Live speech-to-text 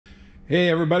Hey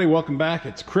everybody, welcome back.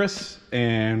 It's Chris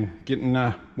and getting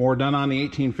more done on the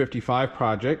 1855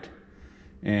 project,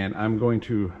 and I'm going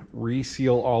to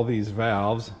reseal all these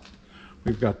valves.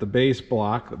 We've got the base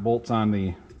block that bolts on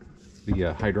the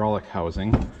hydraulic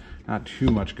housing. Not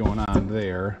too much going on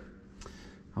there.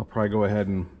 I'll probably go ahead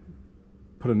and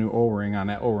put a new O-ring on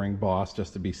that O-ring boss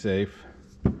just to be safe.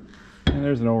 And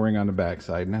there's an O-ring on the back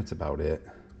side, and that's about it.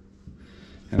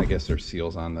 And I guess there's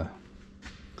seals on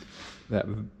that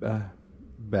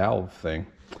valve thing.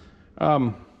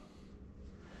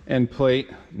 End plate,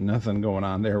 nothing going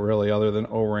on there really other than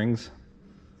O-rings.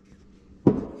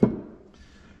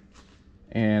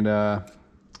 And we're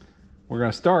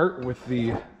going to start with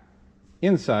the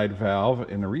inside valve,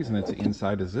 and the reason it's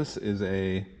inside is this is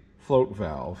a float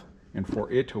valve, and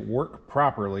for it to work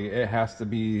properly it has to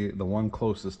be the one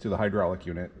closest to the hydraulic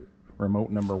unit,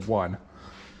 remote number 1.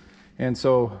 And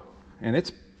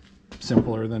it's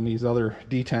simpler than these other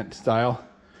detent style.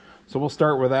 So we'll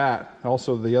start with that.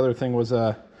 Also, the other thing was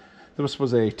this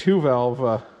was a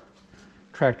 2-valve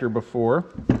tractor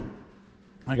before.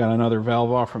 I got another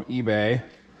valve off from eBay.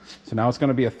 So now it's going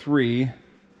to be a 3.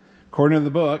 According to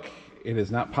the book, it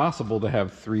is not possible to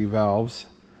have 3 valves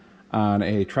on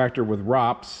a tractor with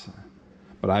ROPS,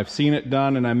 but I've seen it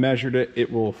done and I measured it.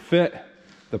 It will fit.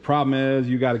 The problem is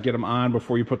you got to get them on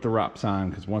before you put the ROPS on,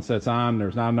 because once that's on,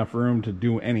 there's not enough room to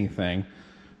do anything.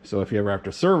 So if you ever have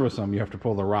to service them, you have to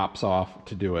pull the ROPS off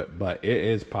to do it, but it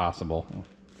is possible.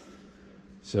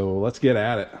 So let's get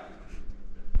at it.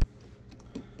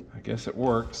 I guess it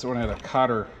works. Someone had a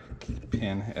cotter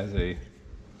pin as a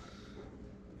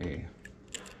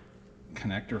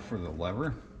connector for the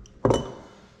lever.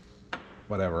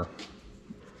 Whatever.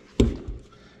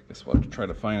 Guess we'll have to try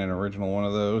to find an original one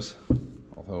of those,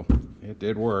 although it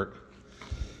did work.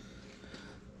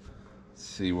 Let's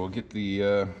see, we'll get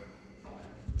the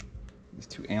these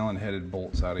 2 Allen-headed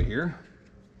bolts out of here.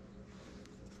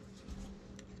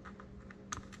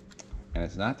 And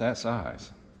it's not that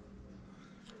size.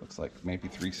 Looks like maybe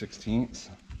 3/16.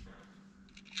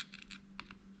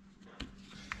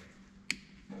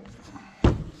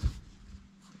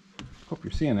 Hope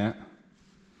you're seeing that.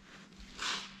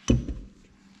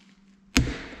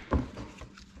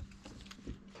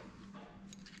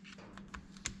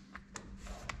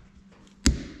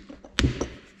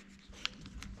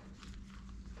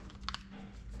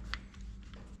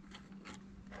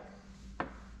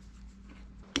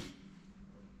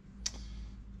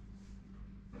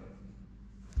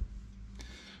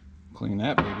 Clean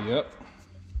that baby up.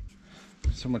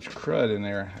 So much crud in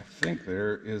there. I think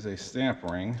there is a stamp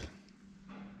ring.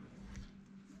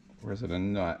 Or is it a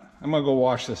nut? I'm gonna go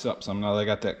wash this up some now that I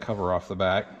got that cover off the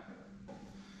back.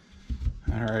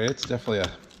 All right, it's definitely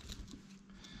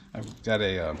I've got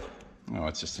a, no,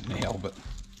 it's just a nail, but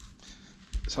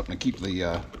something to keep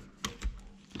the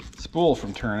spool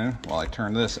from turning while I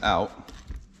turn this out.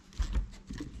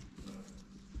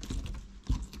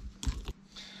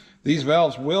 These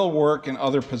valves will work in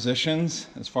other positions.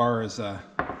 As far as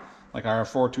like our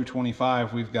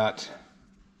 4225, we've got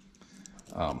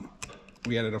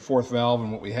we added a 4th valve,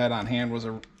 and what we had on hand was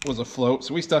a float,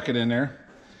 so we stuck it in there,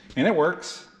 and it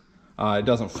works. It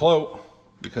doesn't float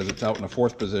because it's out in the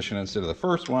 4th position instead of the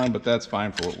 1st one, but that's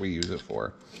fine for what we use it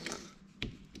for.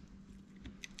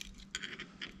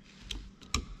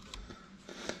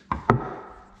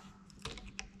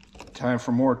 Time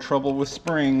for more trouble with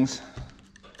springs.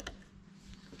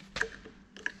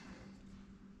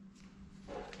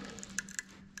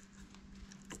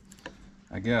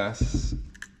 I guess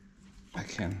I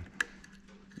can,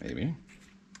 maybe.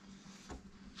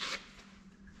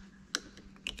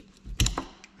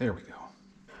 There we go.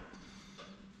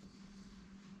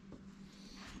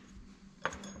 I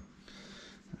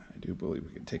do believe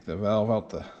we can take the valve out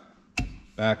the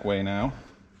back way now.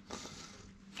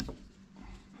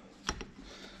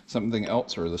 Something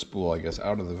else, or the spool, I guess,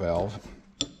 out of the valve.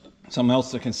 Something else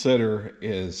to consider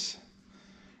is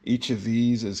each of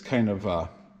these is kind of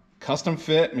custom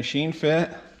fit, machine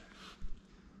fit.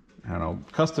 I don't know,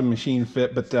 custom machine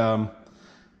fit, but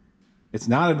it's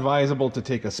not advisable to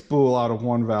take a spool out of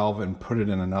one valve and put it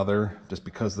in another, just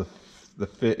because the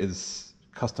fit is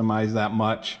customized that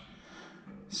much.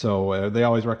 So they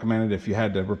always recommended if you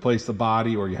had to replace the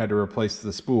body or you had to replace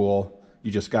the spool,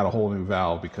 you just got a whole new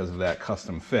valve because of that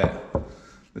custom fit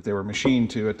that they were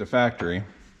machined to at the factory.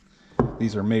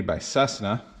 These are made by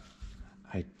Cessna.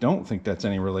 I don't think that's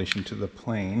any relation to the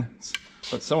planes,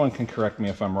 but someone can correct me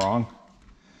if I'm wrong.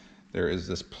 There is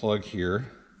this plug here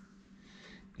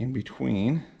in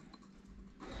between.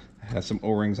 It has some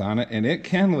O-rings on it, and it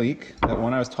can leak. That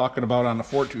one I was talking about on the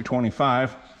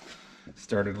 4225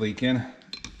 started leaking.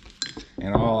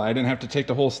 And I didn't have to take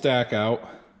the whole stack out,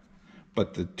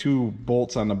 but the 2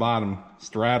 bolts on the bottom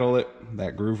straddle it,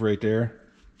 that groove right there.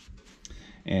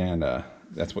 And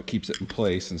that's what keeps it in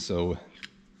place. And so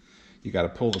you got to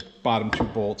pull the bottom 2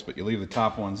 bolts, but you leave the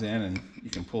top ones in, and you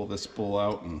can pull this spool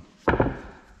out, and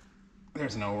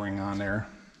there's an O-ring on there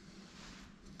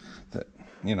that,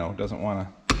 you know, doesn't want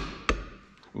to,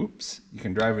 oops, you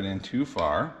can drive it in too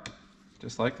far,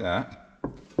 just like that.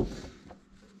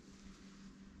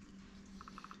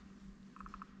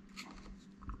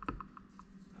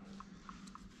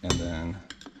 And then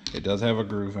it does have a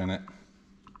groove in it,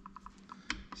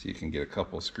 so you can get a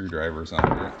couple screwdrivers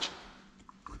under it.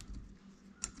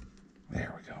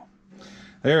 There we go.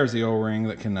 There's the O-ring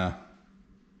that can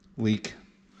leak.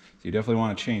 So you definitely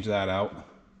want to change that out.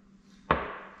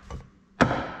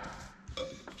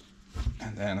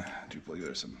 And then I do believe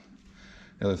there's some.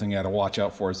 The other thing you got to watch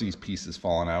out for is these pieces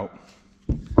falling out,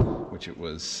 which it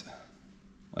was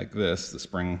like this, the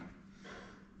spring.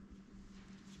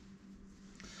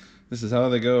 This is how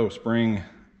they go, spring,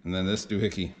 and then this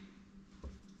doohickey.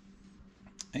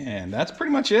 And that's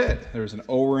pretty much it. There's an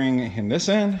O-ring in this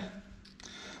end.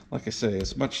 Like I say,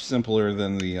 it's much simpler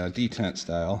than the detent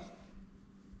style.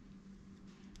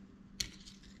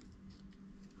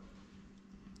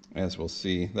 As we'll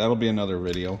see. That'll be another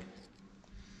video.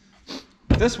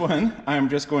 This one, I'm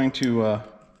just going to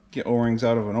get O-rings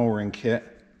out of an O-ring kit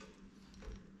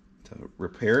to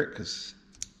repair it, because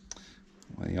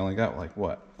well, you only got like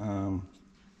what?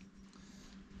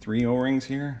 3 O-rings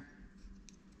here.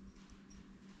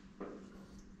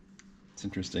 It's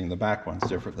interesting, the back one's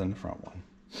different than the front one.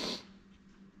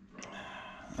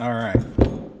 All right,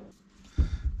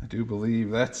 I do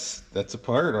believe that's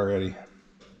apart already.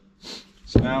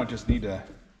 So now I just need to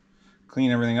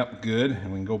clean everything up good,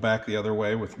 and we can go back the other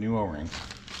way with new O-rings.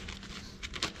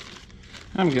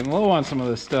 I'm getting low on some of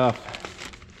this stuff.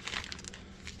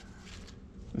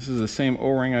 This is the same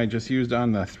O-ring I just used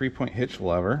on the 3-point hitch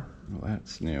lever. Well,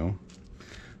 that's new.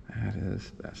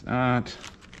 That's not.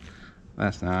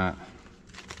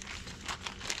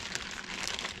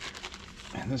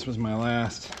 And this was my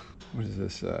last, what is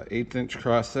this, 1/8 inch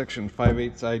cross section,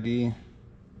 5/8 ID.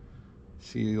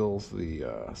 Seals the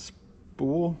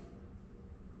spool.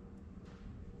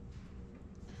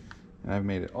 And I've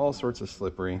made it all sorts of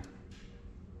slippery,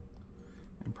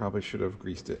 and probably should have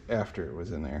greased it after it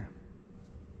was in there.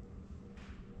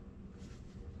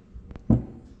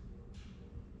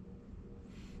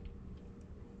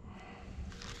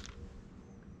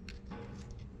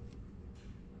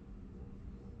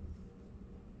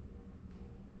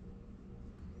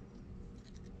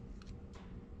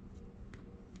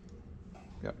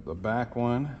 Got the back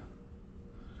one.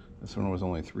 This one was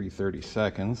only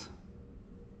 3/32.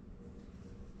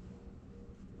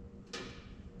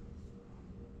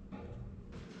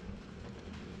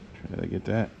 Try to get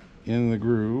that in the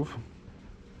groove.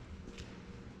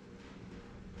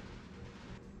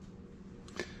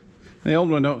 The old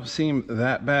one don't seem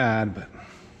that bad, but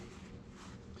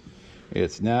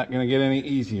it's not going to get any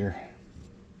easier.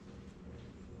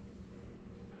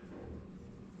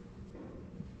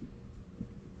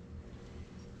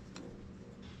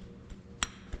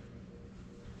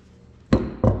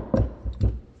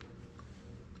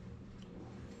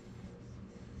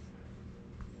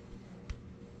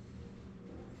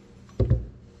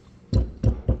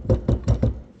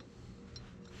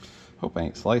 Hope I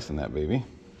ain't slicing that baby.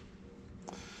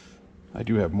 I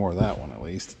do have more of that one at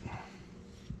least.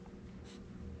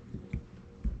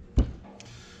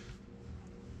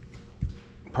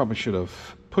 Probably should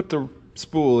have put the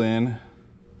spool in,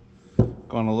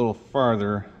 gone a little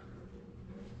farther,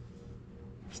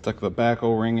 stuck the back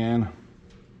O-ring in.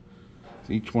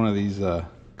 So each one of these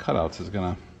cutouts is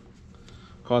gonna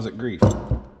cause it grief.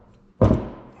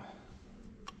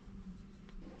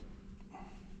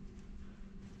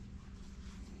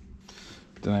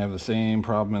 Then I have the same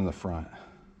problem in the front.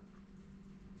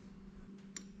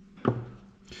 Well,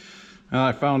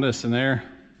 I found this in there,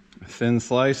 a thin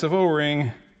slice of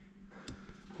O-ring.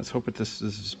 Let's hope this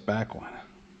is this back one.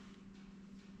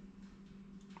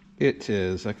 It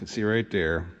is, I can see right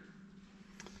there.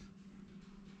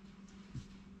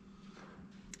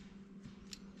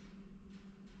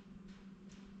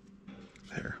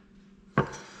 There.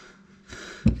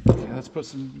 Okay, let's put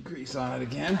some grease on it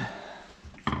again.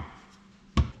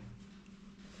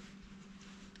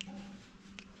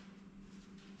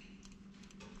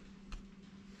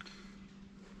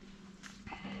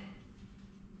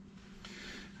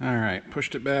 All right,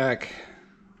 pushed it back,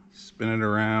 spin it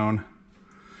around.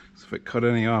 So if it cut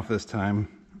any off this time,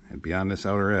 it'd be on this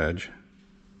outer edge.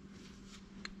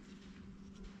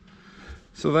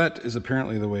 So that is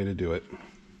apparently the way to do it.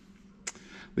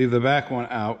 Leave the back one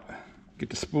out, get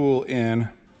the spool in.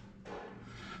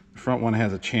 The front one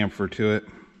has a chamfer to it.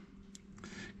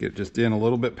 Get it just in a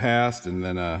little bit past, and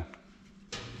then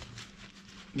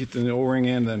get the O-ring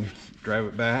in, then drive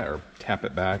it back or tap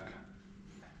it back.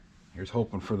 Here's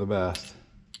hoping for the best.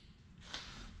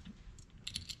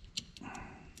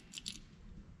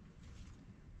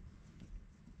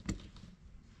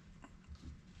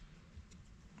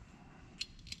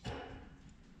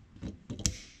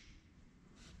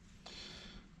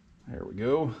 There we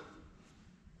go.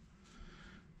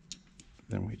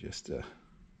 Then we just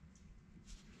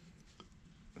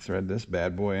thread this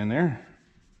bad boy in there.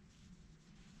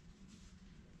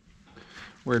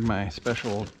 Where'd my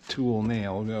special tool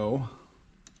nail go?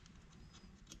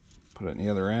 Put it on the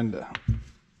other end to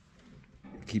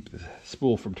keep the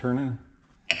spool from turning.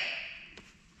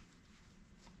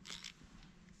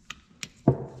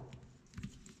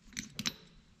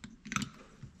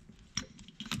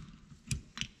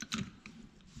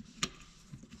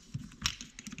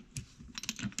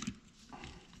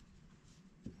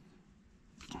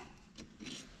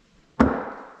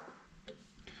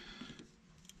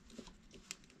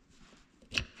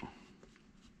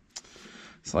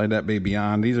 Slide that baby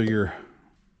on. These are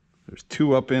there's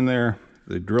two up in there.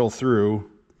 They drill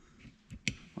through.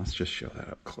 Let's just show that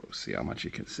up close, see how much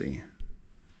you can see.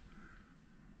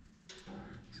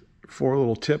 4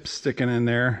 little tips sticking in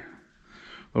there.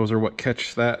 Those are what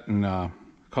catch that and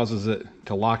causes it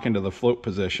to lock into the float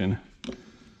position.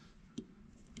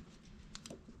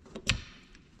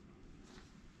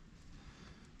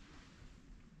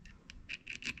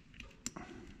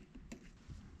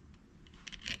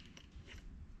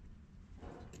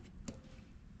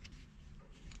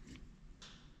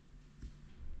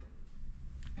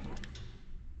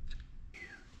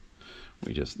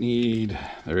 We just need,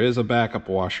 there is a backup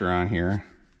washer on here.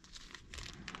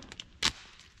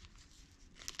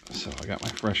 So I got my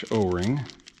fresh O-ring.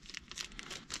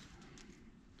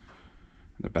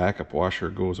 The backup washer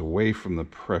goes away from the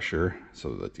pressure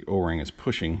so that the O-ring is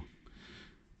pushing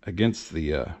against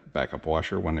the backup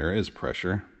washer when there is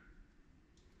pressure.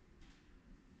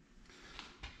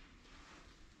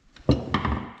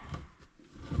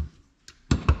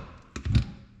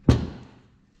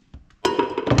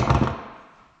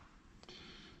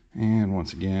 And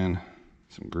once again,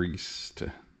 some grease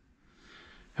to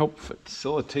help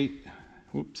facilitate.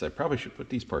 Oops, I probably should put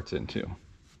these parts in too.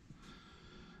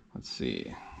 Let's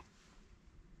see.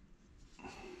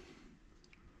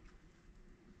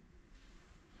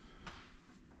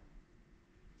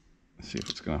 Let's see if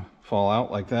it's gonna fall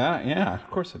out like that. Yeah, of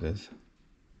course it is.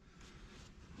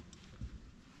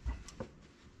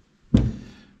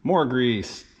 More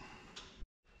grease.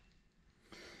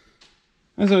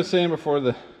 As I was saying before,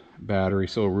 the battery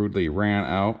so rudely ran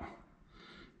out.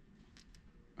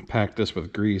 I packed this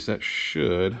with grease. That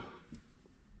should,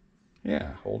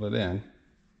 yeah, hold it in.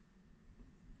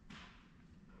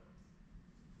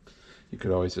 You could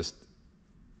always just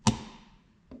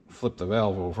flip the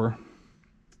valve over.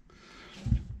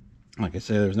 Like I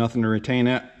say, there's nothing to retain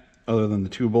it other than the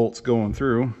 2 bolts going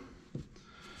through.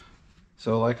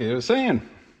 So like I was saying,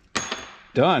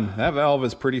 done. That valve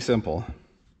is pretty simple.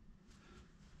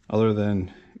 Other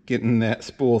than getting that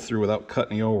spool through without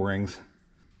cutting the O-rings.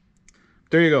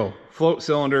 There you go. Float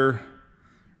cylinder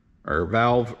or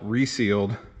valve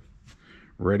resealed,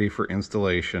 ready for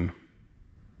installation.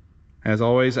 As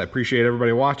always, I appreciate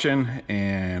everybody watching,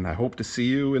 and I hope to see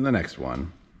you in the next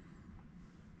one.